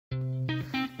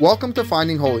Welcome to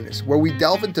Finding Holiness, where we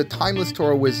delve into timeless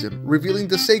Torah wisdom, revealing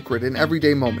the sacred in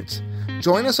everyday moments.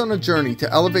 Join us on a journey to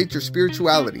elevate your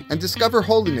spirituality and discover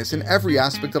holiness in every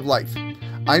aspect of life.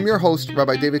 I'm your host,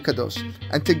 Rabbi David HaMelech,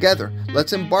 and together,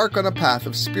 let's embark on a path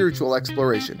of spiritual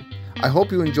exploration. I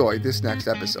hope you enjoy this next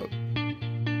episode.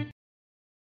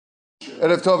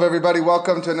 Erev Tov, everybody.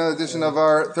 Welcome to another edition of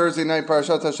our Thursday night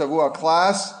Parashat HaShavua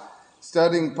class,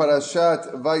 studying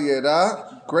Parashat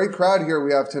Vayera. Great crowd here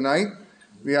we have tonight.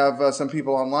 We have some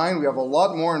people online. We have a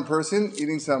lot more in person,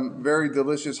 eating some very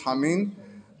delicious hamin.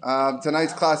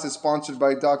 Tonight's class is sponsored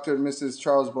by Dr. and Mrs.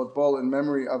 Charles Botbol in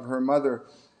memory of her mother,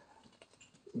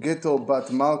 Gittel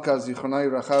Bat Malka Zichronai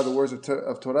Racha. The words of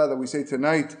Torah that we say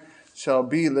tonight shall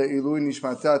be le'ilui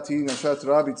nishmata ti nashat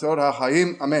Rabbi Tzor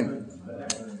HaChaim. Amen.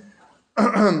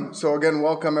 So again,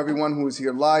 welcome everyone who is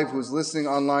here live, who is listening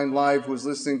online live, who is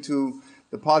listening to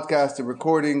the podcast, the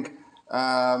recording.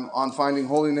 On Finding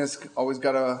Holiness, always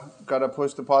gotta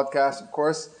push the podcast, of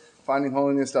course.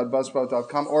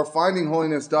 findingholiness.buzzsprout.com or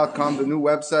findingholiness.com, the new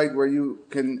website where you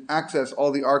can access all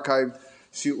the archived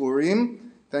shiurim.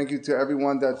 Thank you to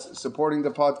everyone that's supporting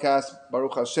the podcast,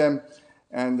 Baruch Hashem,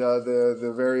 and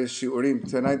the various shiurim.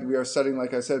 Tonight we are studying,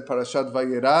 like I said, Parashat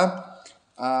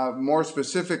Vayera. More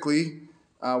specifically,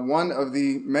 one of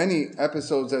the many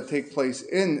episodes that take place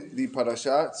in the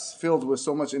parasha. It's filled with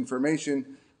so much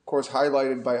information. Of course,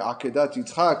 highlighted by Akedat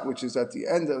Yitzchak, which is at the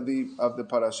end of the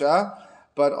parasha,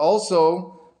 but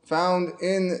also found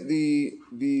in the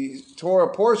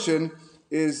Torah portion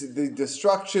is the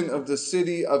destruction of the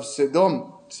city of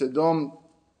Sodom. Sodom,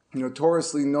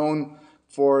 notoriously known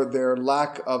for their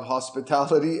lack of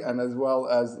hospitality and as well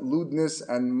as lewdness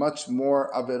and much more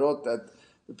averot that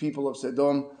the people of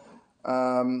Sodom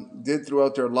did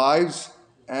throughout their lives.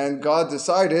 And God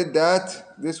decided that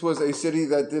this was a city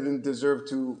that didn't deserve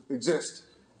to exist.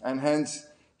 And hence,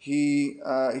 He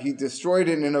destroyed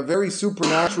it in a very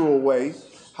supernatural way.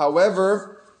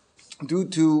 However, due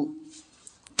to,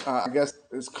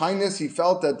 His kindness, He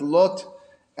felt that Lot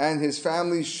and his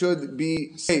family should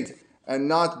be saved and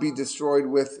not be destroyed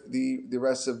with the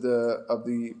rest of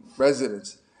the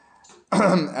residents.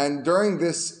 And during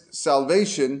this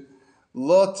salvation,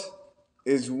 Lot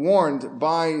is warned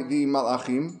by the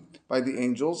malachim, by the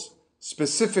angels,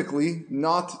 specifically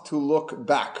not to look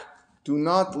back. Do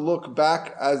not look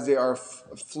back as they are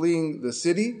fleeing the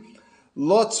city.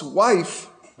 Lot's wife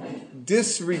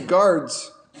disregards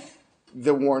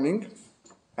the warning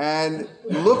and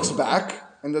looks back,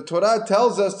 and the Torah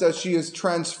tells us that she is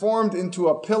transformed into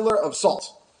a pillar of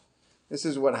salt. This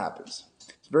is what happens.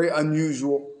 It's a very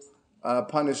unusual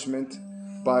punishment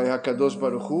by HaKadosh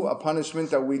Baruch Hu, a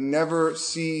punishment that we never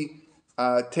see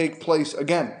take place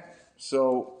again.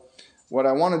 So what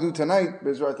I want to do tonight,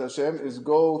 Bezrat Hashem, is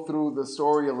go through the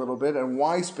story a little bit and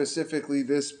why specifically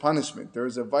this punishment. There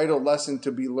is a vital lesson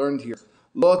to be learned here.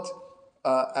 Lot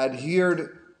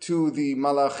adhered to the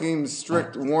Malachim's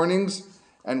strict warnings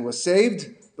and was saved.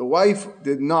 The wife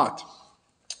did not.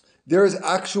 There is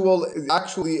actually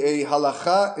a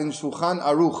halacha in Shulchan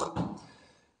Aruch.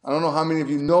 I don't know how many of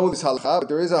you know this halakha, but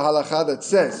there is a halakha that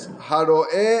says,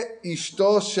 Haro'eh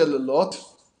ishto shel Lot,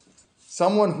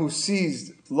 someone who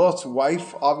sees Lot's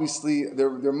wife. Obviously,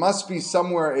 there must be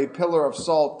somewhere a pillar of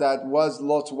salt that was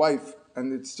Lot's wife,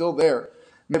 and it's still there.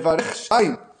 Mevarech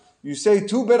shayim, you say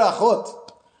two berachot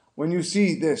when you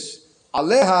see this.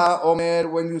 Aleha omer,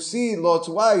 when you see Lot's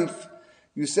wife,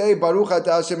 you say, Baruch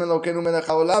atah Hashem Elokeinu melech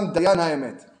haolam dayan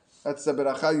ha'emet. That's the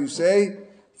beracha you say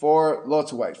for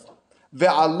Lot's wife.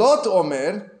 Ve'alot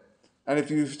omer, and if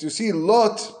you see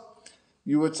Lot,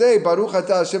 you would say, Baruch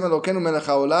atah Hashem Elokeinu melech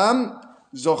haolam,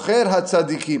 zocher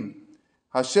hatzadikim.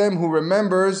 Hashem who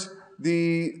remembers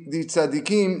the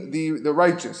tzadikim, the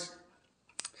righteous.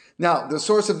 Now, the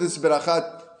source of this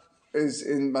berachat is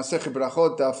in Masechet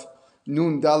Berachot, Daf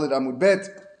Nun Daled Amud Bet.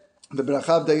 The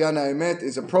beracha of Dayan ha'emet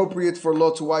is appropriate for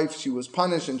Lot's wife. She was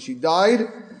punished and she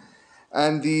died.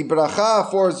 And the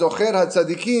bracha for Zocher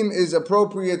HaTzadikim is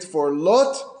appropriate for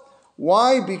Lot.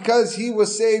 Why? Because he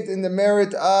was saved in the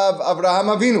merit of Avraham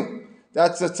Avinu.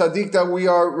 That's the tzaddik that we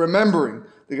are remembering.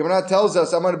 The Gemara tells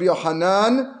us, Amar Rabbi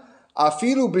Yochanan,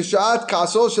 Afilu b'sha'at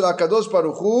ka'aso shel HaKadosh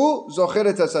Baruch Hu, Zocher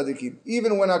et HaTzadikim.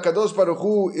 Even when HaKadosh Baruch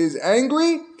Hu is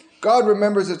angry, God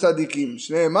remembers the tzaddikim.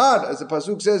 Shneimar, as the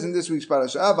pasuk says in this week's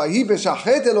parasha, Vahi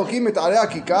b'shachet Elokim et arei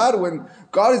ha'kikar, when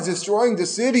God is destroying the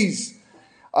cities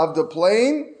of the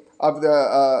plain of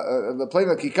the plain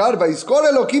of Kikar, Vayizkor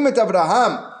Elokim et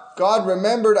Avraham. God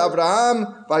remembered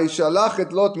Avraham, Vayishalach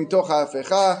et Lot mitoch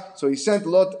ha'afecha. So He sent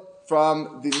Lot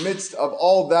from the midst of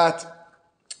all that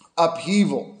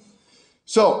upheaval.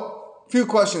 So, few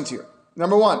questions here.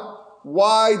 Number one,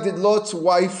 why did Lot's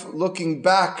wife, looking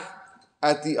back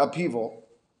at the upheaval,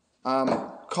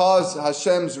 cause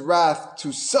Hashem's wrath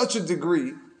to such a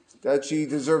degree that she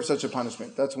deserves such a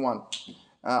punishment? That's one.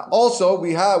 Also,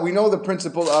 we know the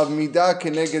principle of midah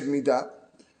keneged midah,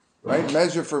 right?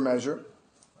 Measure for measure.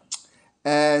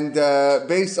 And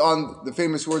based on the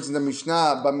famous words in the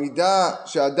Mishnah, "Bamidah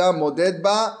she'adam moded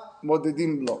ba,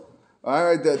 modedim lo." All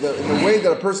right, in the way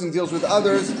that a person deals with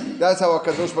others, that's how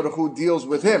HaKadosh Baruch Hu deals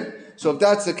with him. So if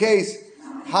that's the case,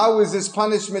 how is this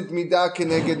punishment midah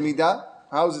keneged midah?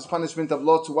 How is this punishment of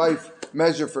Lot's wife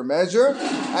measure for measure?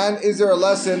 And is there a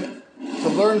lesson to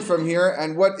learn from here?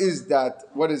 And what is that?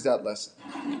 What is that lesson?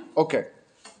 Okay.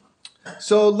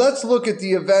 So let's look at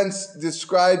the events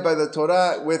described by the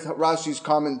Torah with Rashi's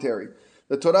commentary.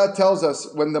 The Torah tells us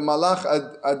when the Malach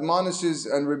admonishes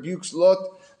and rebukes Lot,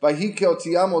 as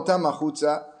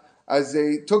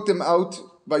they took them out,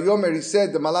 Vayomer, he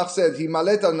said, the Malach said,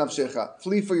 Himalet al nafshecha,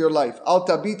 flee for your life. Al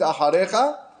tabit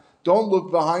aharecha, don't look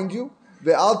behind you.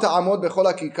 Ve'al ta'amod bechol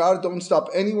hakikar, don't stop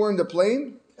anywhere in the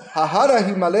plain. Hahara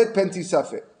himalet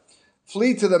pentisafe,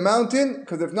 flee to the mountain,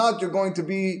 because if not, you're going to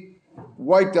be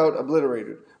wiped out,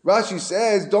 obliterated. Rashi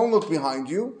says, don't look behind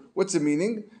you. What's the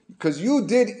meaning? Because you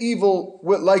did evil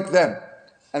like them.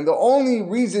 And the only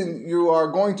reason you are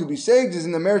going to be saved is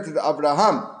in the merit of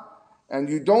Abraham. And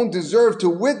you don't deserve to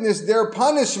witness their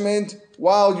punishment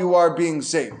while you are being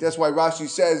saved. That's why Rashi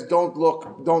says, don't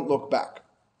look back.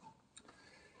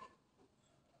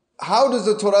 How does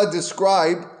the Torah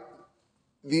describe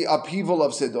the upheaval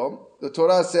of Sodom? The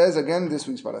Torah says, again, this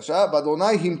week's parasha,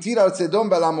 "Vadonai himtir al Sodom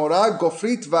belamora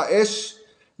gofrit va'esh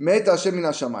met Hashem min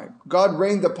hashamayim." God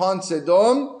rained upon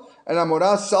Sodom and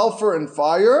Amorah sulfur and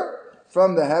fire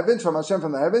from the heavens, from Hashem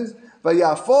from the heavens.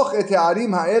 Vayafoch et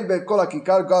ha'arim ha'el ve'et kol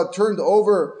hakikar. God turned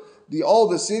over all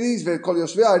the cities, ve'et kol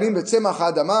yoshvei ha'arim ve'tzemach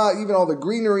ha'adama, even all the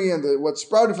greenery and what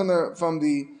sprouted from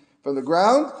the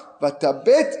ground.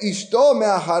 Vatabet ishto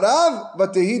me'acharav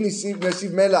vatehi nesiv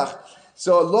melach.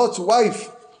 So Lot's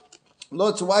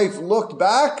wife looked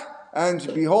back,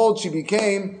 and behold, she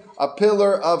became a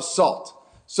pillar of salt.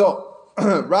 So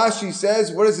Rashi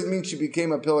says, what does it mean she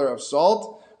became a pillar of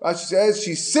salt? Rashi says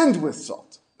she sinned with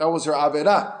salt. That was her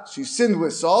Avera. She sinned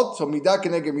with salt. So midah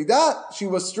keneged midah, she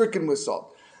was stricken with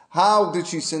salt. How did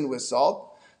she sin with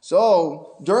salt?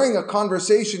 So during a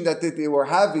conversation that they were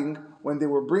having when they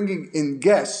were bringing in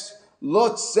guests,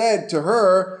 Lot said to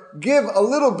her, give a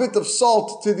little bit of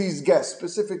salt to these guests,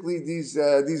 specifically these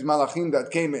malachim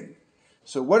that came in.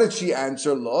 So what did she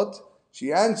answer, Lot?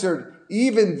 She answered,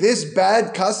 even this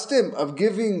bad custom of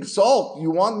giving salt, you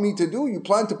want me to do? You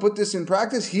plan to put this in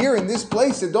practice here in this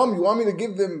place, Sodom, you want me to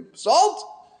give them salt?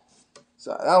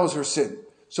 So that was her sin.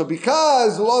 So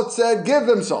because Lot said, give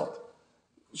them salt,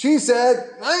 she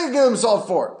said, I ain't give them salt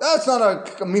for. That's not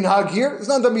a minhag here. It's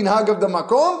not the minhag of the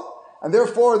makom. And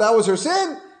therefore, that was her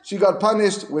sin. She got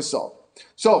punished with salt.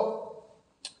 So,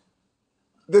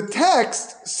 the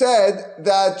text said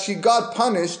that she got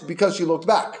punished because she looked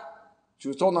back. She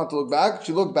was told not to look back.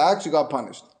 She looked back, she got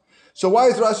punished. So why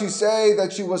does Rashi say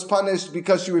that she was punished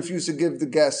because she refused to give the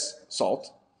guests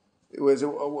salt?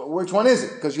 Which one is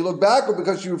it? Because she looked back or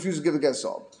because she refused to give the guests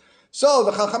salt? So,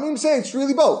 the Chachamim say it's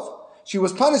really both. She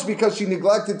was punished because she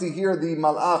neglected to hear the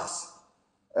Malach's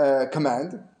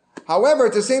command. However,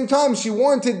 at the same time, she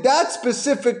warranted that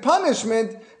specific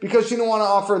punishment because she didn't want to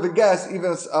offer the guests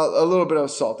even a little bit of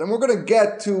salt. And we're going to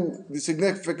get to the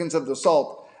significance of the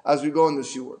salt as we go in the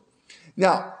shiur.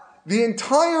 Now, the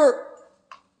entire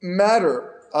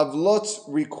matter of Lot's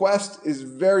request is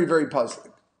very, very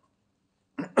puzzling.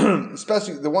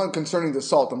 Especially the one concerning the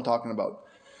salt I'm talking about.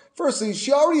 Firstly,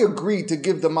 she already agreed to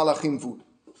give the malachim food.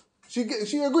 She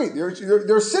agreed.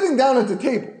 They're sitting down at the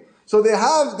table. So they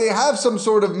have some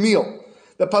sort of meal.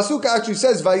 The pasuk actually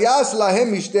says, "Vayas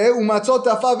lahem mishteh umatzot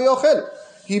tafa ve'ochel."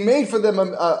 He made for them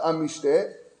a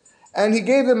mishteh, and he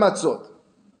gave them matzot.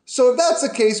 So if that's the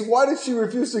case, why did she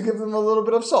refuse to give them a little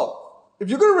bit of salt? If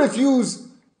you're going to refuse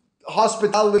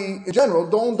hospitality in general,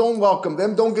 don't welcome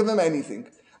them, don't give them anything.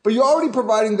 But you're already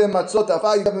providing them matzot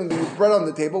tafa, you have them the bread on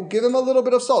the table, give them a little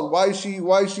bit of salt. Why is she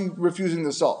refusing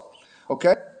the salt?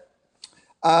 Okay.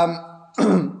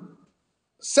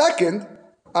 Second,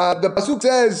 the pasuk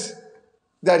says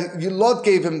that Lot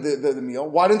gave him the meal.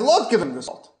 Why didn't Lot give him the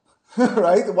salt?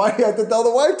 Right? Why he had to tell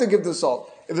the wife to give the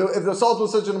salt? If the salt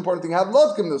was such an important thing, have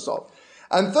Lot give him the salt.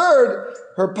 And third,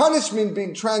 her punishment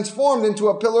being transformed into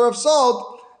a pillar of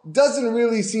salt doesn't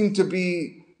really seem to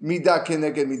be midah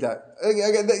keneged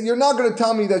midah. You're not going to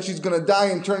tell me that she's going to die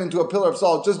and turn into a pillar of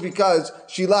salt just because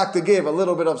she lacked to give a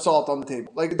little bit of salt on the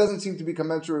table. Like, it doesn't seem to be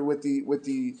commensurate with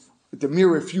the mere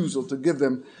refusal to give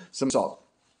them some salt.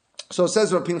 So it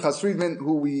says Rav Pinchas Friedman,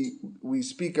 who we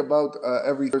speak about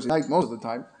every Thursday night, most of the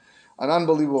time, an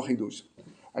unbelievable chidush.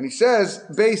 And he says,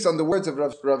 based on the words of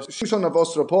Rav Shimshon of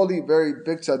Ostropoli, very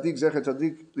big tzaddik, zecher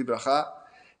tzaddik libracha,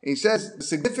 he says the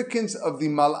significance of the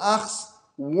malach's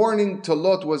warning to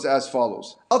Lot was as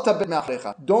follows: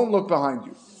 don't look behind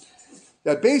you.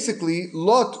 That basically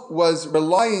Lot was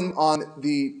relying on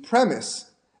the premise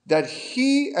that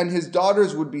he and his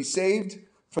daughters would be saved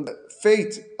from the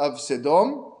fate of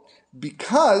Sodom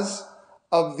because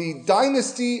of the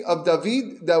dynasty of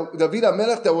David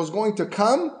HaMelech that was going to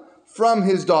come from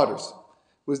his daughters,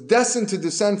 was destined to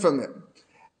descend from them.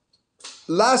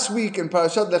 Last week in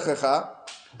Parashat Lech Lecha,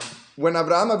 when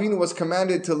Avraham Avinu was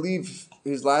commanded to leave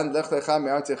his land, Lech Lecha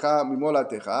me'artzecha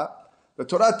mimolatecha, the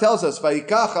Torah tells us,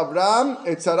 Vayikach Avraham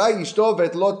et Sarai ishto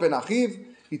ve'et Lot ben Achiv.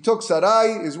 He took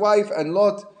Sarai, his wife, and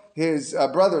Lot, his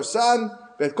brother's son,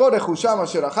 ve'et kol rechusham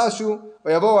asher achashu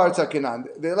v'yavo arza Kenan.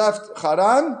 They left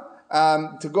Haran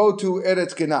to go to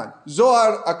Eretz Kenan.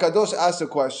 Zohar HaKadosh asked a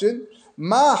question,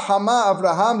 Ma hama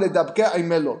Avraham ledabke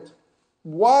imelot.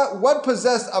 What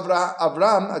possessed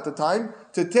Avraham at the time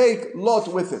to take Lot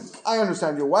with him? I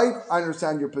understand your wife, I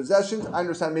understand your possessions, I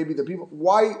understand maybe the people.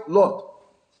 Why Lot?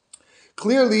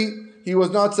 Clearly, he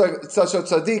was not such a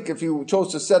tzaddik if he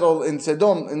chose to settle in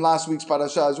Sodom in last week's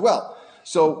parasha as well.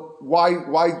 So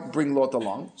why bring Lot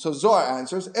along? So Zohar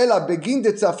answers, Ela begin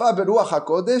de tzafa beruach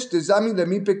hakodesh tezami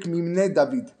lemipek mimne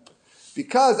David.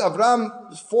 Because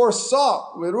Avraham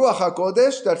foresaw with Ruach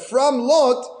HaKodesh that from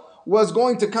Lot was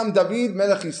going to come David,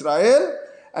 Melech Israel,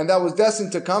 and that was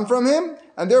destined to come from him,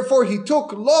 and therefore he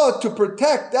took Lot to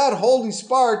protect that holy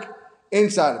spark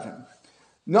inside of him.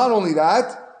 Not only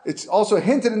that, it's also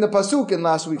hinted in the Pasuk in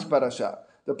last week's parasha.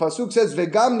 The Pasuk says,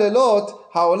 Vegam lelot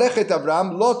ha'olechet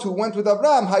Avraham, Lot who went with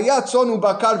Avraham, hayat sonu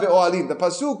bakar ve'ohalim. The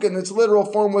Pasuk in its literal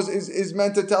form is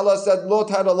meant to tell us that Lot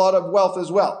had a lot of wealth as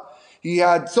well. He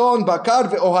had son, bakar,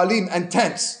 ve'ohalim, and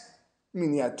tents. I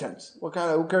mean, he had tents. Who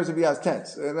cares if he has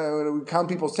tents? We count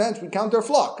people's tents, we count their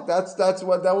flock. That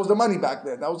was the money back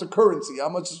then. That was the currency. How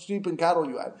much sheep and cattle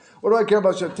you had. What do I care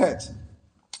about your tents?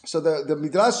 So the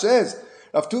Midrash says,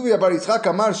 Rav Tuvia bar Yitzchak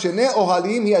Amar, Shene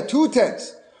ohalim, he had two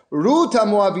tents. Ruth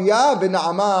HaMoaviyah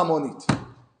ve'Naamah Ammonit.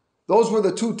 Those were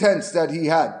the two tents that he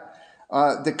had.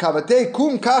 The kavatei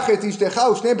kum kachet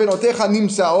ishtecha u'shnei benotecha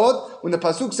nimsaot. When the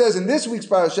pasuk says in this week's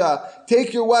parasha,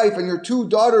 take your wife and your two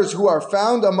daughters who are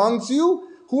found amongst you.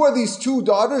 Who are these two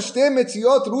daughters? Shtei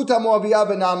metziot Ruth HaMoaviyah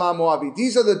ve'Naamah Moavit.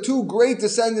 These are the two great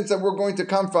descendants that were going to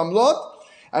come from Lot,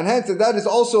 and hence that is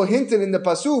also hinted in the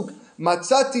pasuk.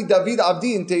 Matzati David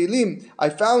Abdi in Tehillim. I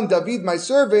found David my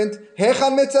servant.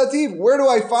 Hechan metzativ. Where do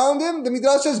I find him? The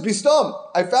Midrash says Bistom.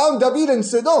 I found David in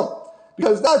Sodom.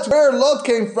 Because that's where Lot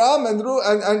came from,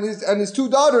 and his two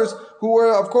daughters, who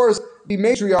were, of course, the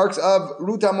matriarchs of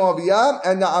Ruth HaMoaviyah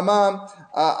and Naamah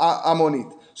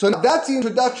Ammonit. So that's the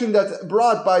introduction that's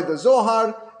brought by the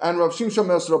Zohar and Rav Shimshon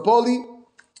Mesropoli,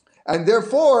 and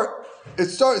therefore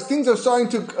things are starting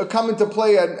to come into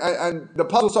play, and the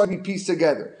puzzle is starting to be pieced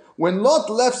together. When Lot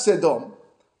left Sodom,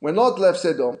 the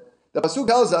pasuk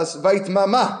tells us,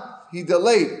 "Vaitmama," he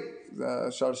delayed.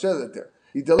 Sharshelet there.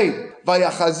 He delayed.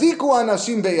 Vayachaziku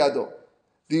anashim beyado.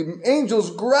 The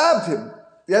angels grabbed him.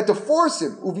 They had to force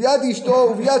him. Uviyad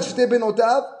ishto, uviyad shte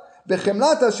benotav,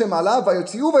 bechemlat Hashem alav,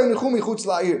 vayotziu vaynichu michutz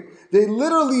la'ir. They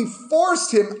literally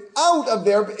forced him out of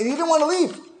there, and he didn't want to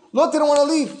leave. Lot didn't want to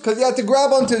leave because he had to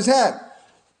grab onto his hand.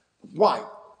 Why?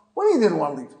 What do you didn't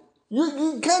want to leave?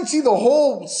 You can't see the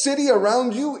whole city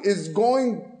around you is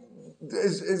going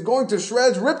to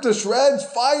shreds, ripped to shreds,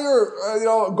 fire,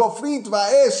 gofrit,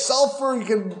 va'esh, sulfur. You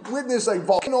can witness like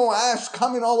volcano ash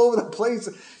coming all over the place.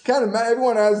 Can't imagine.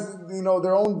 Everyone has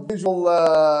their own visual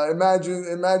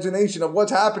imagination of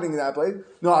what's happening in that place.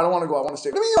 No, I don't want to go. I want to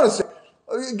stay. What do you mean you want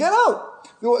to stay? Get out.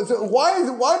 So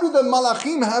why do the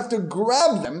malachim have to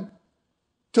grab them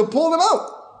to pull them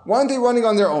out? Why aren't they running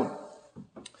on their own?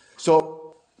 So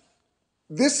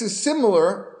this is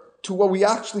similar to what we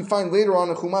actually find later on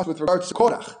in Chumash with regards to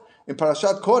Korach. In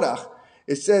Parashat Korach,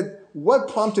 it said, what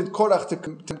prompted Korach to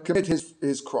commit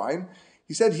his crime?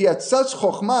 He said he had such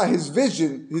chokhmah, his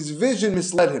vision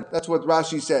misled him. That's what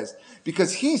Rashi says.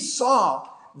 Because he saw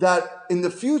that in the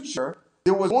future,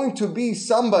 there was going to be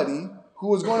somebody who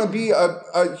was going to be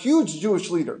a huge Jewish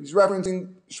leader. He's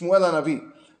referencing Shmuel HaNavi.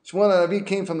 Shmuel HaNavi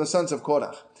came from the sons of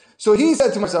Korach. So he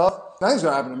said to himself, nothing's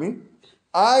going to happen to me.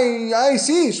 I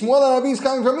see Shmuel HaNavi is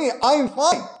coming from me. I'm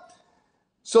fine.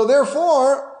 So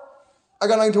therefore, I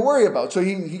got nothing to worry about. So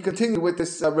he continued with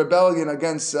this rebellion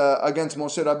against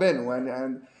Moshe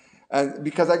Rabbeinu, And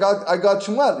because I got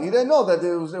Shmuel, he didn't know that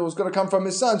it was going to come from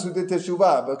his sons who did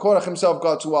teshuva. But Korach himself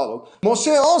got swallowed.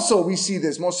 Moshe also, we see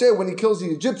this. Moshe, when he kills the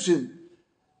Egyptian,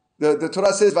 the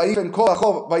Torah says, "Vayifen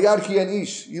Korach vayarchi en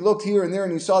ish." He looked here and there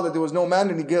and he saw that there was no man,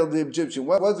 and he killed the Egyptian.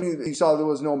 What was it he saw there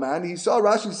was no man? He saw,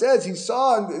 Rashi says,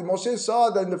 Moshe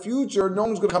saw that in the future no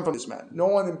one's going to come from this man. No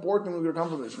one important was going to come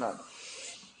from this man.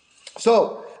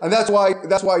 So, and that's why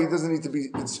he doesn't need to be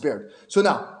spared. So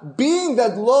now, being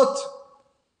that Lot,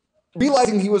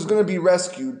 realizing he was going to be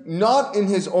rescued, not in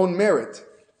his own merit,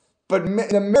 but in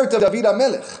the merit of David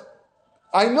HaMelech.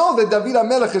 I know that David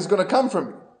HaMelech is going to come from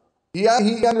me. He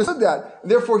understood that, and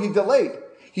therefore he delayed.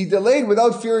 He delayed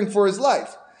without fearing for his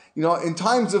life. In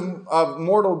times of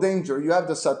mortal danger, you have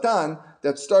the Satan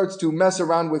that starts to mess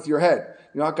around with your head.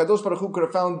 HaKadosh Baruch Hu could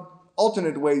have found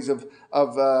alternate ways of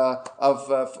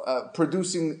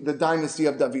producing the dynasty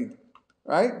of David,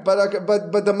 right? But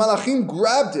the Malachim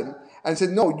grabbed him and said,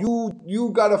 "No,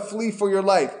 you got to flee for your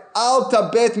life. Al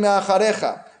tabet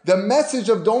me'acharecha." The message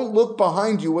of "don't look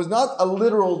behind you" was not a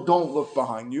literal "don't look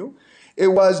behind you." It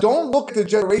was, don't look at the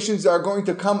generations that are going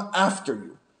to come after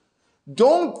you.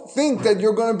 Don't think that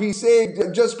you're going to be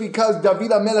saved just because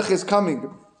David HaMelech is coming.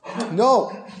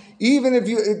 No. Even if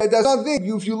that's not the thing.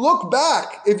 If you look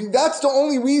back, if that's the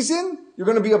only reason, you're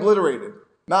going to be obliterated.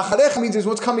 Ma'acharech means is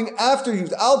what's coming after you.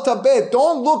 Al tabet.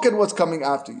 Don't look at what's coming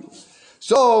after you.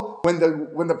 So when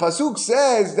the pasuk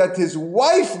says that his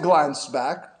wife glanced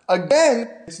back,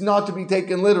 again, it's not to be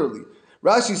taken literally.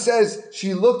 Rashi says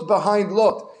she looked behind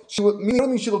Lot. What do you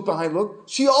mean she looked behind Lot?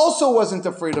 She also wasn't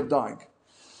afraid of dying.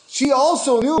 She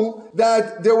also knew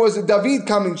that there was a David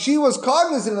coming. She was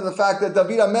cognizant of the fact that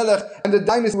David HaMelech and the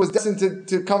dynasty was destined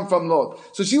to come from Lot.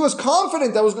 So she was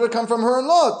confident that was going to come from her and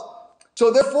Lot. So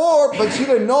therefore, but she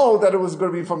didn't know that it was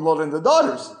going to be from Lot and the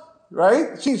daughters.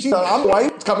 Right? She thought, I'm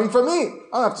white, it's coming from me.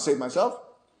 I don't have to save myself.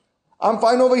 I'm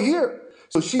fine over here.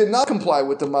 So she did not comply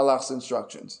with the Malach's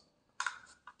instructions.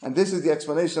 And this is the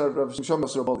explanation of Rav Shimshon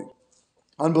Masur.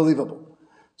 Unbelievable.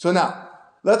 So now,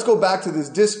 let's go back to this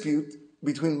dispute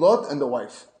between Lot and the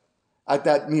wife at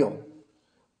that meal.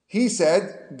 He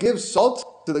said, give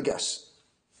salt to the guests.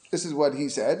 This is what he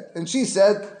said. And she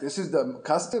said, this is the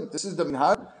custom, this is the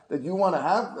minhag that you want to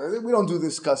have. We don't do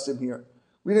this custom here.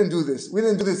 We didn't do this. We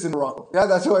didn't do this in Morocco. Yeah,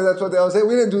 that's what they always say.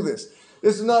 We didn't do this.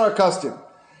 This is not our custom.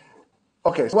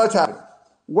 Okay, so what's happening?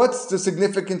 What's the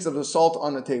significance of the salt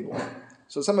on the table?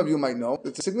 So some of you might know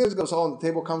that the significance of salt on the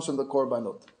table comes from the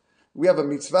korbanot. We have a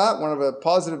mitzvah, one of the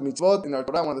positive mitzvot in our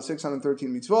Torah, one of the 613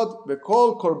 mitzvot.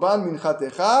 Bekol korban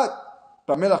minchatecha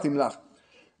b'melach timlach.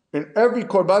 In every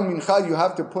korban mincha, you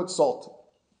have to put salt.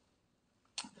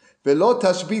 Velo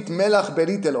tashbit melach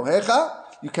berit Elohecha.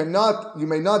 You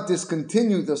may not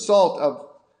discontinue the salt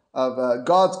of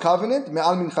God's covenant.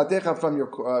 Me'al minchatecha, from your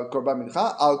korban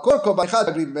mincha. Al kol korban mincha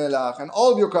tagrid melach, and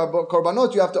all of your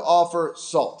korbanot you have to offer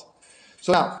salt.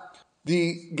 So now,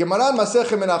 the Gemara in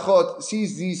Masechet Menachot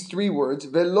sees these three words,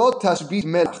 Velo tashbit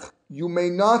melach. You may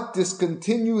not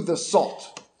discontinue the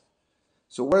salt.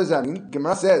 So what does that mean?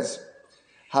 Gemara says,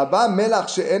 Haba melach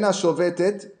she'ena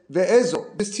shovetet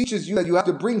ve'ezo. This teaches you that you have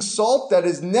to bring salt that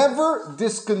is never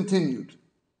discontinued.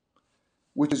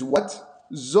 Which is what?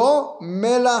 Zo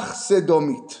melach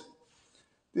sedomit.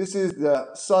 This is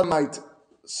the Sodomite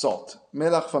salt.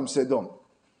 Melach from Sedom.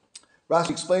 Rashi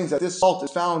explains that this salt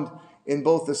is found in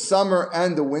both the summer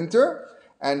and the winter,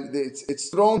 and it's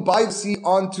thrown by the sea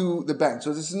onto the bank.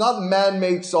 So this is not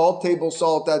man-made salt, table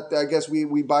salt that I guess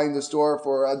we buy in the store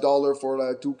for $1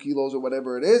 for 2 kilos or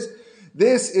whatever it is.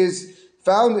 This is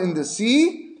found in the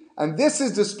sea, and this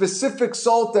is the specific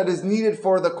salt that is needed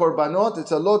for the korbanot.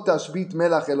 It's a lo tashbit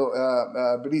melach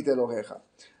brit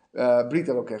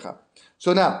Elokecha.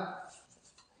 So now,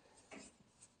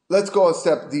 let's go a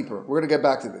step deeper. We're going to get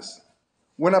back to this.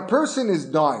 When a person is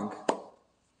dying,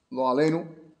 lo aleinu,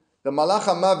 the Malach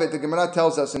HaMavet, the Gemara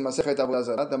tells us in Masechet Avodah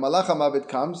Zarah, the Malach HaMavet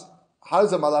comes. How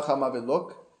does the Malach HaMavet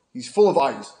look? He's full of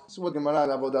eyes. This is what Gemara in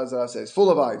Avodah Zarah says,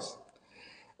 full of eyes.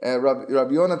 Rabbi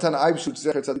Yonatan Eibshut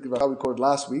Zecher Tzadik Livracha, we quoted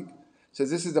last week, says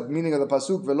this is the meaning of the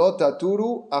pasuk, Velo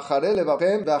taturu acharei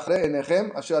levavchem ve'acharei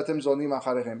einechem asher atem zonim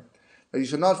acharechem. That you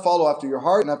should not follow after your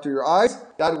heart and after your eyes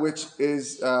that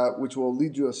which will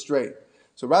lead you astray.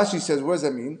 So Rashi says, what does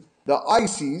that mean? The eye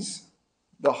sees,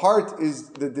 the heart is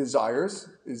the desires,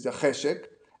 is the cheshek,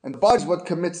 and the body is what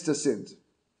commits to sins.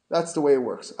 That's the way it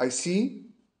works. I see,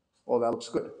 oh, that looks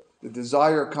good. The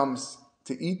desire comes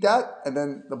to eat that, and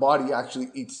then the body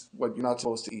actually eats what you're not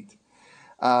supposed to eat.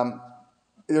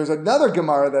 There's another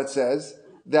Gemara that says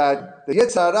that the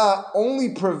Yetzer Hara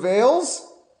only prevails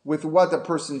with what the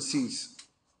person sees.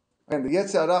 And the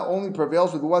Yetzer Hara only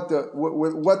prevails with what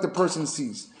the person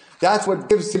sees. That's what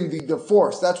gives him the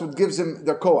force. That's what gives him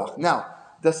the koach. Now,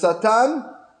 the Satan,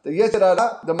 the Yetzer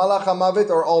Hara, the Malach HaMavet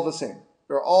are all the same.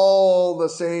 They're all the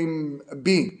same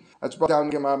being. That's brought down in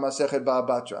Gemara Masechet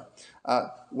Ba'abatra.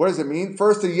 What does it mean?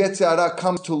 First, the Yetzer Hara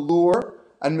comes to lure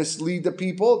and mislead the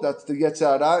people. That's the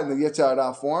Yetzer Hara in the Yetzer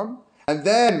Hara form. And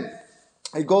then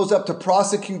it goes up to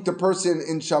prosecute the person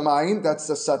in Shamayim. That's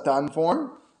the Satan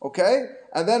form. Okay?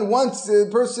 And then once the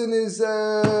person is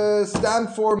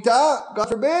stamped for Mita, God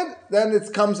forbid, then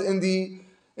it comes in the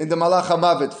Malach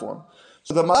HaMavet form.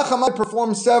 So the Malach HaMavet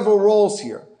performs several roles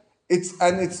here.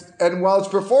 And while it's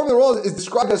performing the role, it's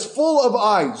described as full of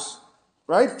eyes.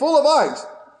 Right? Full of eyes.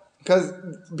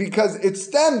 Because it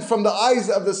stemmed from the eyes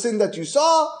of the sin that you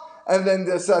saw, and then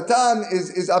the Satan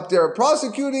is up there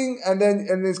prosecuting, and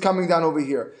it's coming down over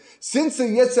here. Since the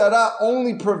Yetzer Hara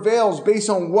only prevails based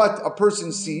on what a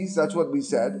person sees, that's what we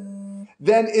said,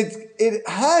 then it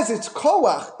has its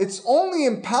koach. It's only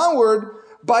empowered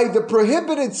by the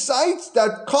prohibited sights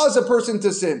that cause a person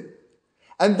to sin.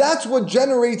 And that's what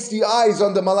generates the eyes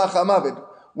on the Malach HaMavet.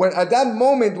 When at that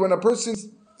moment, when a person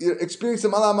experiences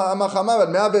the Malach HaMavet,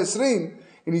 120,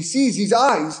 and he sees his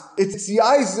eyes, it's the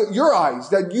eyes, your eyes,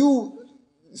 that you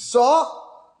saw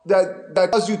that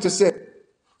caused you to sin.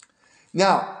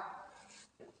 Now,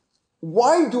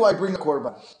 why do I bring a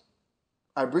korban?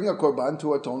 I bring a korban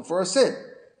to atone for a sin.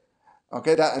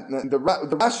 Okay,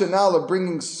 the rationale of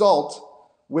bringing salt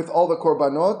with all the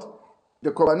korbanot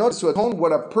is to atone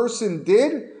what a person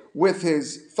did with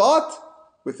his thought,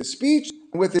 with his speech,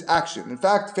 and with his action. In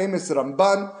fact, famous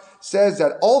Ramban says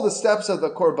that all the steps of the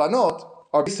korbanot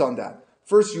are based on that.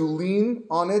 First, you lean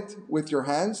on it with your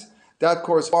hands. That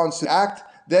corresponds to act.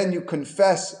 Then you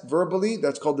confess verbally.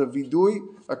 That's called the vidui.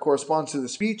 That corresponds to the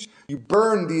speech. You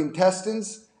burn the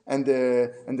intestines and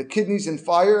the kidneys in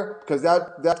fire, because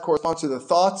that corresponds to the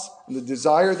thoughts and the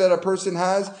desire that a person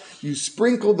has. You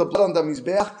sprinkle the blood on the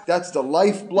mizbeach. That's the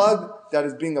life blood that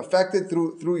is being affected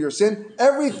through your sin.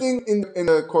 Everything in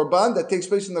the korban that takes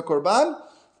place in the korban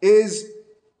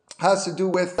has to do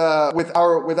with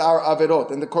our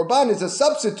averot. And the korban is a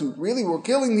substitute. Really, we're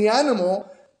killing the animal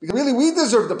because really we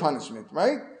deserve the punishment,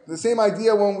 right? The same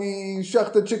idea when we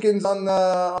shech the chickens on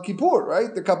Kippur,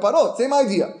 right? The kaparot, same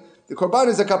idea. The korban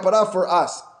is a kapara for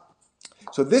us.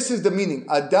 So this is the meaning.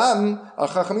 Adam,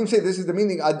 Chachamim say this is the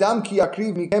meaning. Adam ki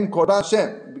yakriv mikem korban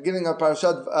Hashem. Beginning of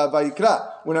Parashat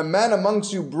Vayikra. When a man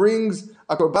amongst you brings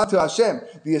a korban to Hashem,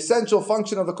 the essential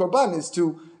function of the korban is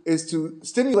to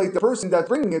stimulate the person that's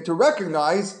bringing it to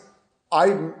recognize,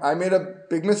 I made a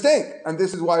big mistake, and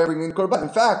this is why I bring in korban. In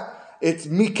fact, it's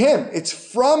mikem, it's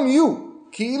from you.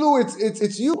 Ki'ilu,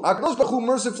 it's you. HaKadosh Baruch Hu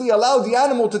mercifully allowed the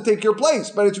animal to take your place,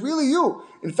 but it's really you.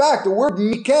 In fact, the word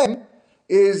mikem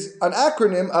is an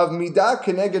acronym of midah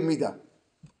keneged midah.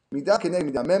 Midah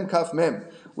keneged midah, mem kaf mem,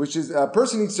 which is a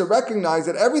person needs to recognize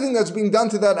that everything that's being done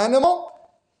to that animal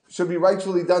should be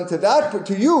rightfully done to that, but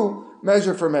to you,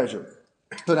 measure for measure.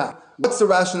 So now, what's the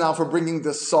rationale for bringing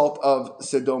the salt of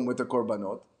Sedom with the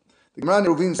korbanot? The Gemara in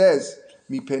Ruvin says,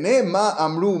 "Mipene ma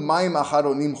amru mayim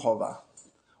acharonim chova."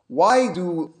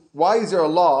 Why is there a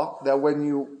law that when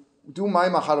you do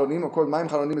mayim acharonim, of course, mayim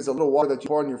acharonim is a little water that you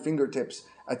pour on your fingertips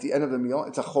at the end of the meal.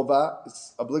 It's a chova.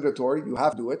 It's obligatory. You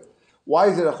have to do it. Why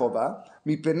is it a chova?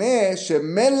 Mipene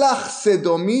shemelach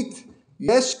sedomit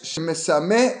yesh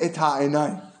shemesameh et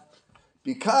ha'enayim.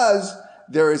 Because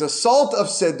there is a salt of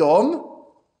Sedom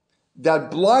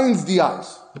that blinds the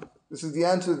eyes. This is the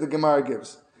answer that the Gemara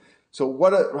gives. So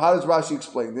how does Rashi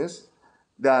explain this?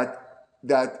 That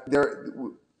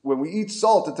when we eat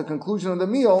salt at the conclusion of the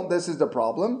meal, this is the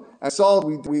problem. And salt,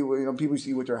 people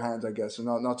eat with their hands, I guess, so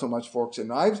not so much forks and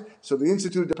knives. So they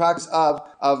instituted the practice of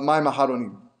mayim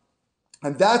haronim.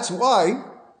 And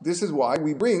this is why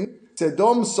we bring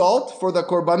Sedom salt for the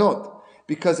korbanot,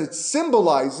 because it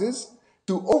symbolizes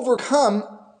to overcome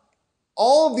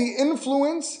all the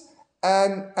influence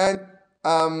and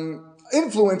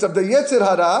influence of the Yetzer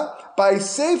Hara by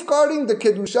safeguarding the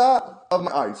kedusha of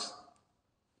my eyes.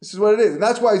 This is what it is, and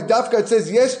that's why Dafka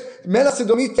says yes, melach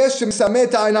sedomit yesh shemesameh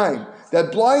et ha'einayim,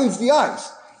 that blinds the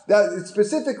eyes. That it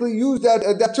specifically used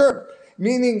that term,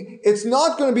 meaning it's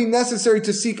not going to be necessary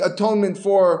to seek atonement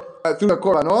for through the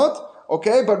korbanot,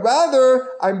 okay? But rather,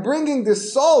 I'm bringing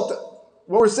this salt.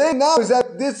 What we're saying now is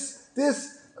that this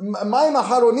mayim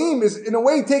haronim is in a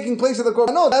way taking place of the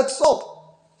korbanot. That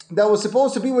salt that was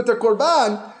supposed to be with the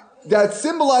korban, that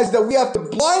symbolized that we have to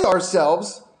blind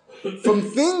ourselves from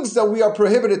things that we are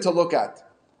prohibited to look at.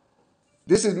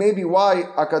 This is maybe why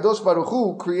HaKadosh Baruch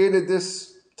Hu created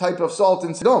this type of salt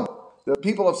in Sedom. The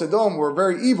people of Sedom were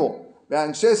very evil.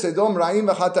 Last week's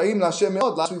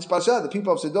parasha, the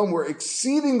people of Sedom were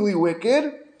exceedingly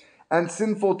wicked, and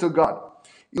sinful to God.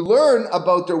 You learn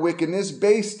about their wickedness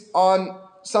based on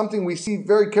something we see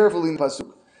very carefully in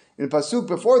Pasuk. In Pasuk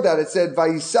before that, it said,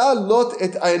 Vayisa Lot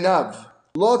et Einav.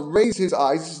 Lot raised his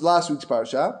eyes. This is last week's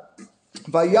parasha.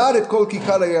 Vayar et kol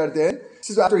kikar Yarden. This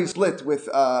is after he split with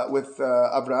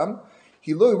Avram.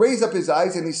 He raised up his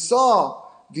eyes and he saw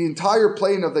the entire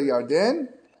plain of the Yarden.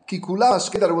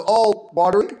 That it was all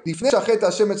watering. Before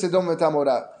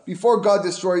God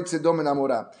destroyed Sodom and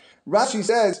Amorah. Rashi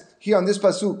says here on this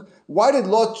pasuk, why did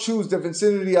Lot choose the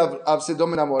vicinity of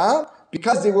Sodom and Amorah?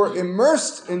 Because they were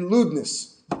immersed in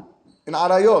lewdness, in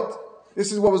arayot.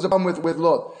 This is what was the problem with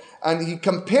Lot. And he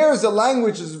compares the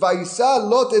language as Vayisa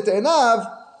Lot et Enav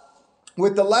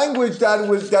with the language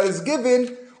that is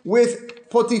given with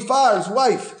Potiphar's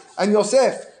wife and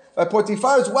Yosef.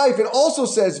 Potiphar's wife, it also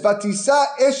says Vatisa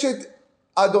eshet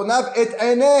Adonav et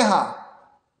Eneha.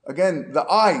 Again, the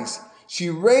eyes.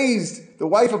 The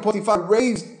wife of Potiphar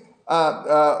raised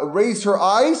her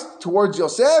eyes towards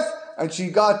Yosef, and she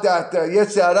got that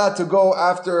Yetzirah to go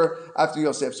after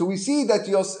Yosef. So we see that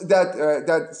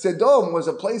Sodom was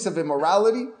a place of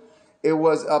immorality. It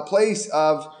was a place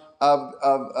of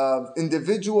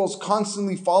individuals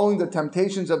constantly following the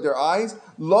temptations of their eyes.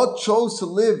 Lot chose to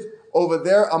live over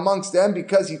there amongst them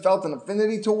because he felt an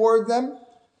affinity toward them,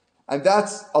 and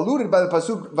that's alluded by the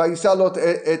pasuk Vayisa Lot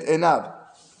et Enav.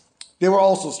 They were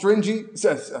also stingy.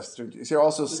 They were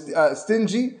also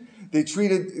stingy. They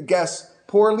treated guests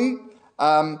poorly.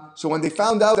 So when they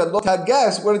found out that Lot had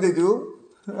guests, what did they do?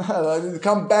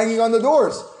 Come banging on the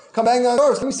doors.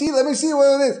 Let me see what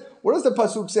it is. What does the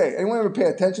pasuk say? Anyone ever pay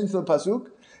attention to the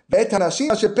pasuk?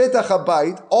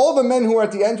 All the men who are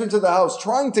at the entrance of the house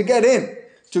trying to get in.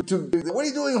 What are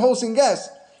you doing hosting guests?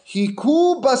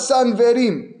 Hiku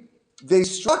basanverim. They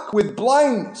struck with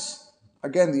blindness.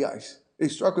 Again, the eyes. They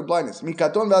struck with blindness.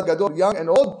 Mikaton v'ad gadol, young and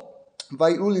old.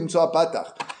 Vayru limtzoa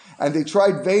patach. And they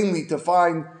tried vainly to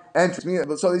find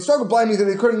entrance. So they struck with blindness that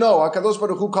they couldn't know. HaKadosh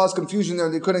Baruch Hu caused confusion there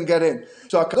and they couldn't get in.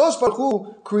 So HaKadosh Baruch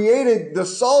Hu created the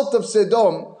salt of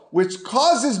Sodom, which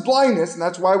causes blindness, and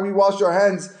that's why we wash our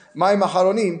hands, Mayim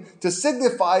Aharonim, to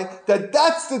signify that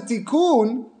that's the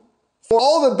tikkun for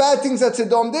all the bad things that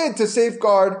Sodom did to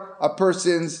safeguard a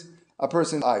person's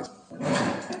eyes.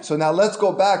 So now let's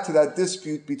go back to that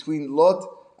dispute between Lot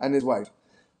and his wife.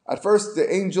 At first, the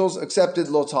angels accepted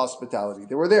Lot's hospitality.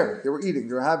 They were there. They were eating.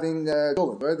 They were having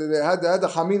dolim. Right? They had the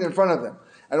chamin in front of them.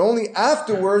 And only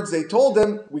afterwards they told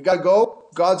them, we got to go.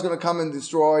 God's going to come and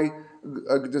destroy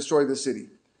the city.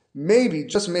 Maybe,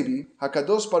 just maybe,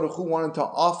 HaKadosh Baruch Hu wanted to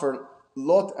offer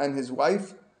Lot and his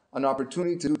wife an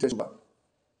opportunity to do teshuva.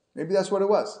 Maybe that's what it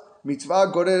was.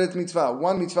 Mitzvah goreret mitzvah.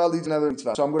 One mitzvah leads another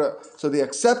mitzvah. So they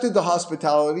accepted the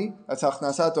hospitality. That's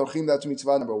hachnasat orchim. That's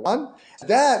mitzvah number one.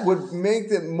 That would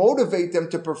motivate them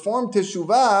to perform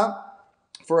teshuvah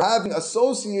for having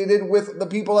associated with the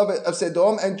people of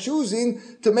Sodom and choosing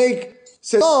to make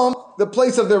Sodom the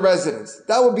place of their residence.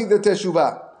 That would be the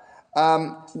teshuvah.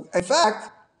 In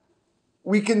fact,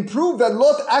 we can prove that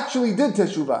Lot actually did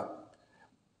teshuvah.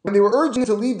 When they were urging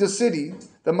to leave the city,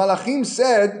 the malachim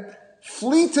said,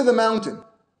 flee to the mountain.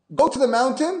 Go to the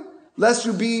mountain, lest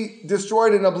you be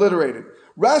destroyed and obliterated.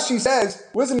 Rashi says,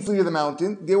 wasn't he flee to the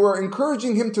mountain? They were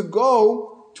encouraging him to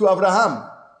go to Abraham.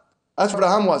 That's where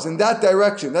Abraham was, in that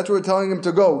direction. That's where we're telling him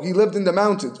to go. He lived in the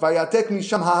mountains. Vayatek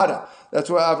misham ha'ara.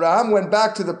 That's where Abraham went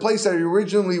back to the place that he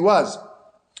originally was.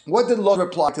 What did Lot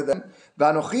reply to them?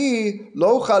 Vanochi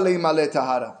lo chalei male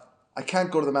tahara. I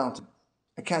can't go to the mountain.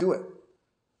 I can't do it.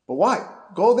 But why?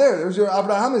 Go there. There's your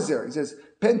Abraham is there. He says,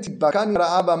 Penti bakani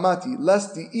ra'aba mati,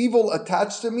 lest the evil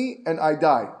attach to me and I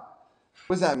die.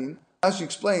 What does that mean? As she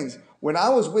explains, when I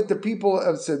was with the people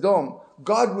of Sodom,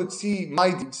 God would see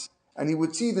my deeds, and He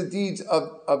would see the deeds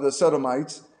of the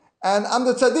Sodomites, and I'm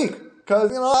the tzaddik,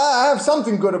 because I have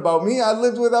something good about me. I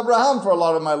lived with Abraham for a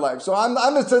lot of my life, so I'm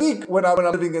the tzaddik when I'm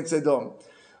living in Sodom.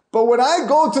 But when I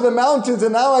go to the mountains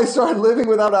and now I start living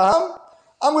with Abraham,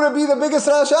 I'm going to be the biggest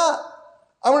rasha.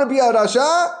 I'm going to be a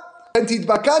rasha. And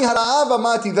tidbakani hara'a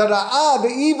v'mati. The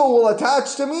evil will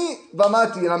attach to me,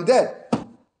 v'mati, and I'm dead.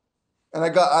 And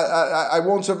I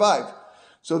won't survive.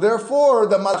 So therefore,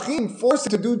 the malachim forced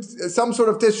him to do some sort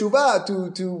of teshuvah, to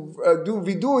do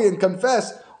vidui and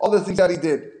confess all the things that he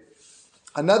did.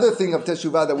 Another thing of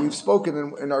teshuvah that we've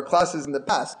spoken in our classes in the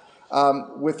past,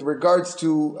 with regards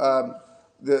to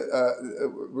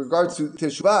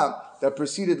teshuvah that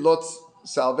preceded Lot's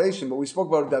salvation, but we spoke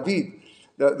about David.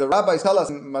 The rabbis tell us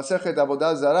in Masechet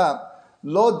Avodah Zarah,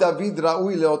 Lo David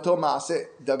Ra'ui Leoto Ma'aseh.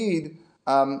 David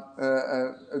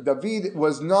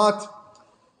was not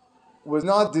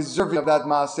deserving of that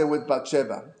Ma'aseh with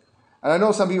Bathsheba. And I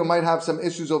know some people might have some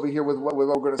issues over here with what we're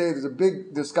going to say. There's a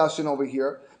big discussion over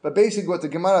here. But basically what the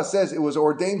Gemara says, it was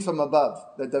ordained from above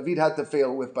that David had to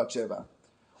fail with Bathsheba.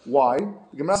 Why?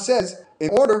 The Gemara says, in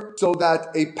order so that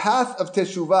a path of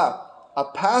teshuva, a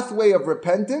pathway of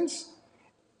repentance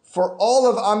for all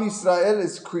of Am Yisrael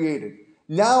is created.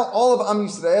 Now all of Am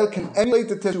Yisrael can emulate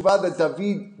the teshuva that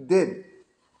David did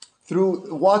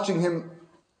through watching him,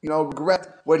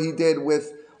 regret what he did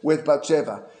with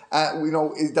Bathsheba.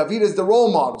 David is the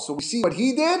role model. So we see what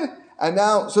he did, and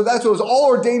now, so that's what was all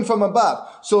ordained from above.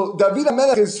 So David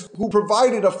HaMelech is who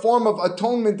provided a form of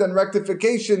atonement and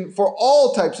rectification for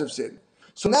all types of sin.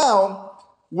 So now,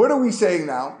 what are we saying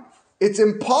now? It's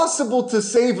impossible to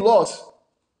save Lot.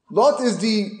 Lot is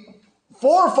the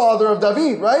forefather of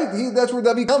David, right? That's where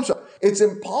David comes from. It's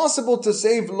impossible to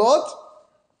save Lot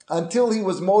until he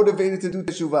was motivated to do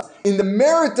teshuva. In the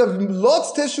merit of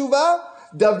Lot's teshuva,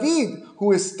 David,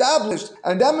 who established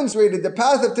and demonstrated the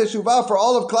path of teshuva for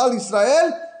all of Klal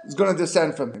Yisrael, is going to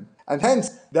descend from him. And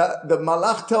hence, the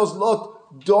Malach tells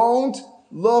Lot, don't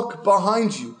look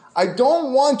behind you. I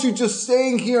don't want you just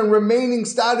staying here and remaining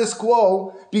status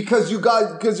quo because you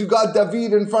got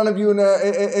David in front of you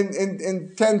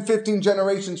in 10, 15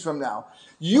 generations from now.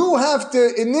 You have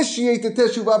to initiate the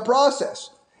teshuva process.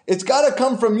 It's got to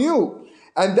come from you.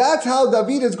 And that's how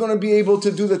David is going to be able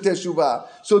to do the teshuva.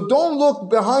 So don't look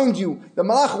behind you. The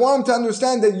Malach wanted to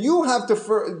understand that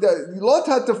Lot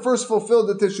had to first fulfill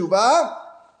the teshuva.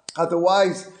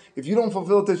 Otherwise, if you don't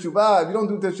fulfill teshuva, if you don't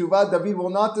do teshuva, David will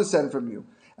not descend from you.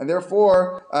 And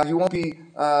therefore, you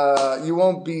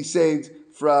won't be saved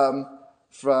from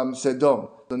Sodom.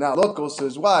 So now Lot goes to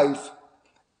his wife,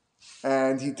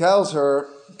 and he tells her,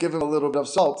 give him a little bit of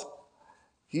salt.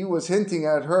 He was hinting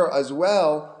at her as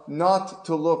well not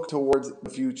to look towards the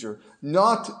future,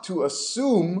 not to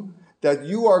assume that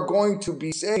you are going to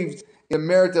be saved in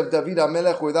merit of David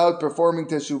HaMelech without performing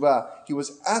teshuva. He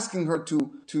was asking her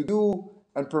to do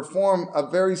and perform a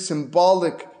very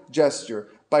symbolic gesture.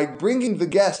 By bringing the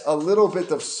guests a little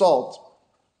bit of salt,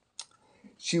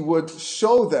 she would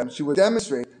show them, she would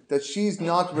demonstrate that she's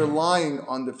not relying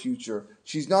on the future.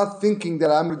 She's not thinking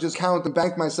that I'm going to just count and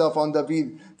bank myself on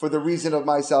David for the reason of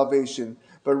my salvation.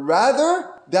 But rather,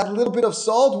 that little bit of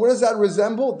salt, what does that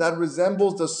resemble? That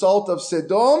resembles the salt of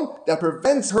Sodom that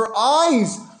prevents her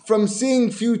eyes from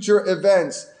seeing future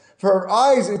events. For her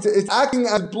eyes, it's acting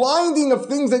as blinding of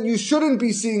things that you shouldn't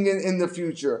be seeing in the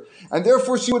future. And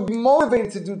therefore, she would be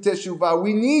motivated to do teshuva.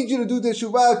 We need you to do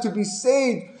teshuva to be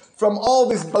saved from all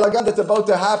this balagan that's about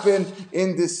to happen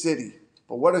in this city.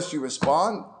 But what does she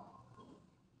respond?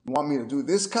 You want me to do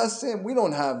this custom? We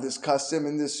don't have this custom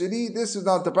in this city. This is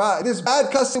not this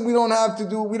bad custom we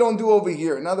don't do over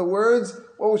here. In other words,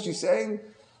 what was she saying?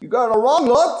 You got it wrong,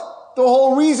 Lot. The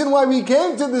whole reason why we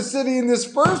came to the city in this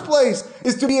first place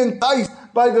is to be enticed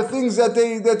by the things that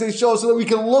they show, so that we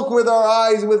can look with our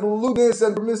eyes with lewdness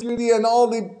and promiscuity and all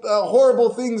the horrible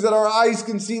things that our eyes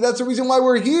can see. That's the reason why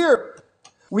we're here.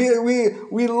 We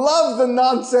love the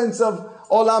nonsense of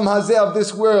olam hazeh, of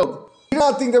this world. We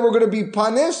don't think that we're going to be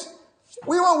punished.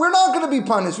 We're not going to be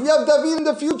punished. We have David in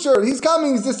the future. He's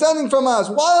coming. He's descending from us.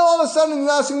 Why all of a sudden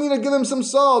you're asking me to give him some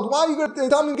salt? Why are you going to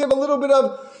tell me to give a little bit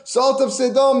of salt of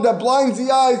Sodom that blinds the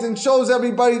eyes and shows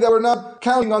everybody that we're not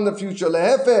counting on the future?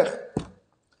 Lehefech.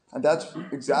 And that's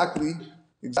exactly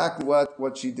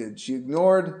what she did. She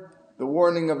ignored the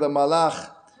warning of the Malach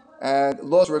and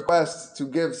Lot's request to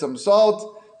give some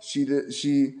salt. She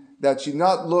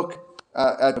not look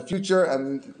at the future.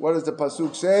 And what does the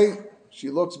pasuk say? She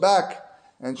looks back,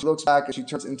 and she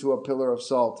turns into a pillar of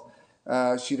salt.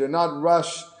 She did not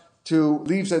rush to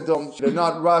leave Sodom. She did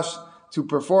not rush to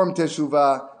perform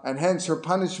teshuva, and hence her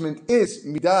punishment is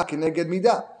midah keneged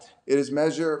midah. It is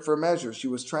measure for measure. She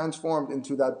was transformed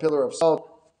into that pillar of salt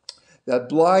that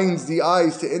blinds the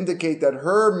eyes to indicate that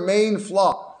her main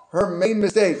flaw, her main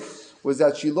mistake, was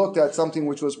that she looked at something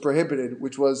which was prohibited,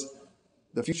 which was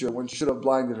the future, when she should have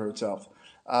blinded herself.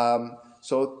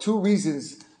 So the two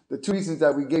reasons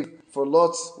that we gave for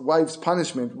Lot's wife's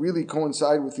punishment really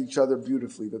coincide with each other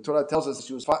beautifully. The Torah tells us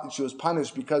that she was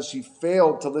punished because she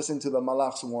failed to listen to the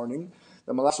Malach's warning.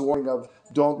 The Malach's warning of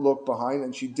don't look behind,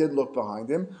 and she did look behind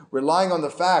him, relying on the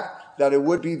fact that it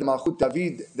would be the Malchut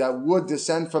David that would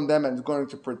descend from them and is going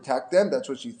to protect them. That's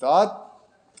what she thought.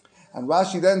 And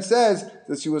Rashi then says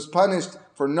that she was punished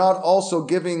for not also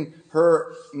giving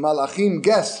her malachim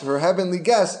guests, her heavenly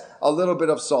guests, a little bit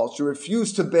of salt. She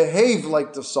refused to behave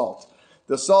like the salt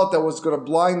that was going to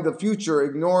blind the future,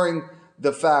 ignoring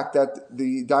the fact that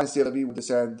the dynasty of David would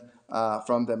descend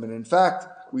from them. And in fact,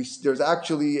 there's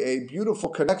actually a beautiful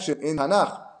connection in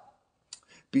Tanakh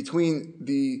between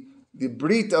the the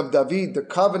Brit of David, the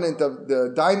covenant of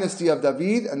the dynasty of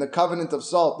David, and the covenant of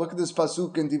salt. Look at this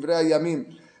pasuk in Divrei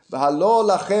Yamim. V'halo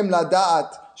lachem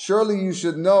lada'at. Surely you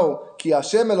should know, Ki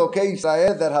Hashem Elokei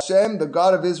Israel, that Hashem, the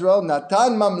God of Israel,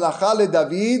 Natan mamlacha le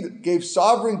David, gave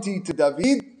sovereignty to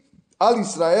David, al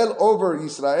Israel, over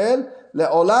Israel,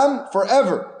 le'olam,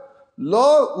 forever.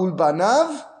 Lo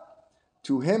ulbanav,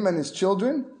 to him and his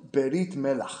children, berit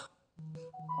melach,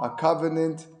 a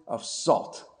covenant of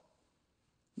salt.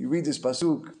 You read this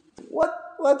pasuk.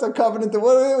 What's a covenant?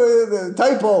 What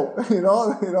typo?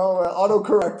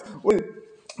 Autocorrect.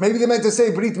 Maybe they meant to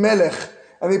say brit melech,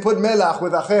 and they put melach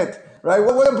with achet. Right?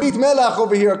 What a brit melach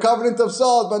over here? A covenant of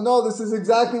salt. But no, this is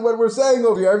exactly what we're saying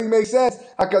over here. Everything makes sense.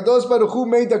 Hakadosh Baruch Hu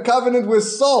made the covenant with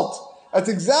salt. That's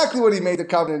exactly what he made the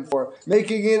covenant for,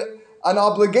 making it an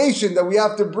obligation that we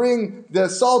have to bring the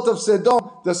salt of Sodom,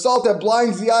 the salt that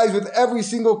blinds the eyes, with every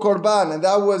single korban, and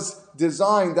that was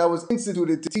designed, that was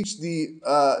instituted to teach the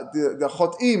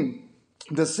chotim,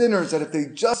 the sinners, that if they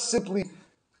just simply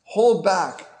hold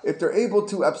back, if they're able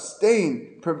to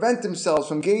abstain, prevent themselves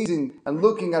from gazing and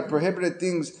looking at prohibited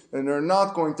things, then they're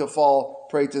not going to fall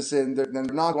prey to sin, then they're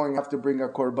not going to have to bring a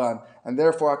korban. And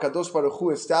therefore, HaKadosh Baruch Hu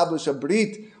established a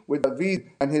brit with David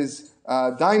and his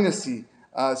dynasty,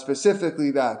 specifically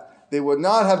that they would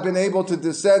not have been able to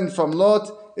descend from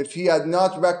Lot if he had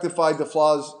not rectified the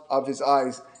flaws of his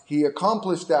eyes. He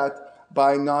accomplished that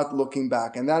by not looking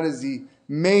back. And that is the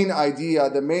main idea,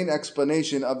 the main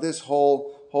explanation of this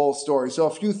whole story. So a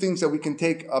few things that we can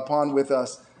take upon with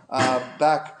us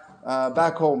back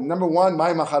home. Number one,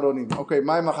 Mayim Acharonim. Okay,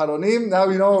 Mayim Acharonim. Now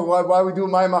we know why we do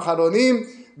Mayim Acharonim.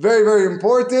 Very, very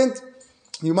important.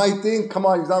 You might think, come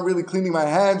on, he's not really cleaning my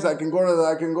hands. I can go to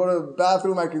the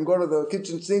bathroom, I can go to the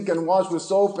kitchen sink and wash with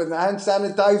soap, and the hand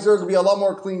sanitizer could be a lot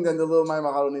more clean than the little Mayim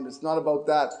Acharonim. It's not about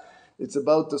that. It's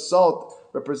about the salt,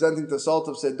 representing the salt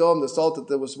of Sodom, the salt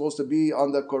that was supposed to be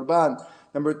on the Korban.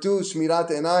 Number two, Shmirat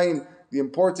Einayim, the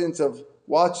importance of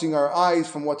watching our eyes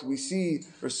from what we see.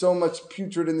 There's so much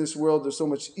putrid in this world. There's so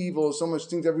much evil, so much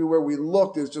things everywhere we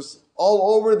look. There's just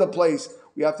all over the place.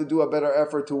 We have to do a better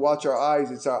effort to watch our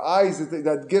eyes. It's our eyes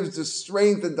that gives the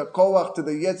strength and the koach to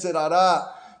the Yetzer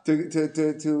Hara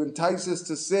to entice us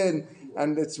to sin.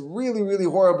 And it's really, really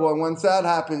horrible. And once that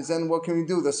happens, then what can we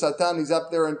do? The Satan, he's up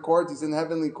there in court. He's in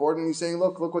heavenly court. And he's saying,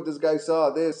 look what this guy saw.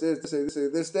 This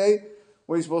day.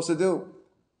 What are you supposed to do?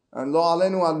 And lo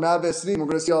alenu al ma'ah ve'esrim, we're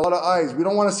going to see a lot of eyes. We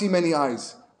don't want to see many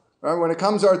eyes. Right? When it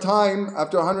comes our time,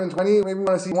 after 120, maybe we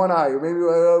want to see one eye. Or maybe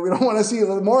we don't want to see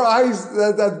more eyes.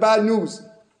 That's bad news.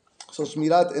 So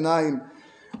Shmirat Einayim,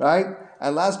 right?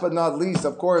 And last but not least,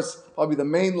 of course, probably the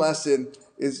main lesson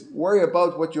is worry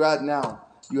about what you're at now.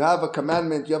 You have a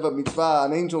commandment, you have a mitzvah,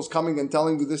 an angel's coming and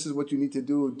telling you this is what you need to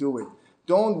do it.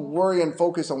 Don't worry and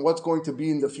focus on what's going to be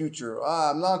in the future.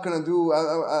 I'm not going to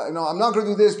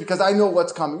do this because I know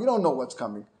what's coming. You don't know what's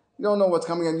coming. You don't know what's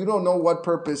coming, and you don't know what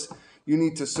purpose you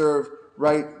need to serve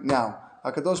right now.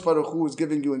 HaKadosh Baruch Hu is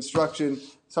giving you instruction.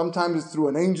 Sometimes it's through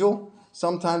an angel.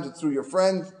 Sometimes it's through your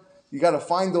friend. You got to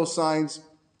find those signs.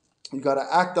 You got to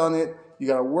act on it. You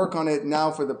got to work on it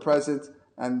now for the present.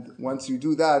 And once you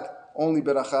do that, only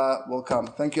beracha will come.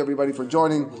 Thank you, everybody, for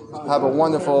joining. Have a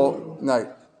wonderful night.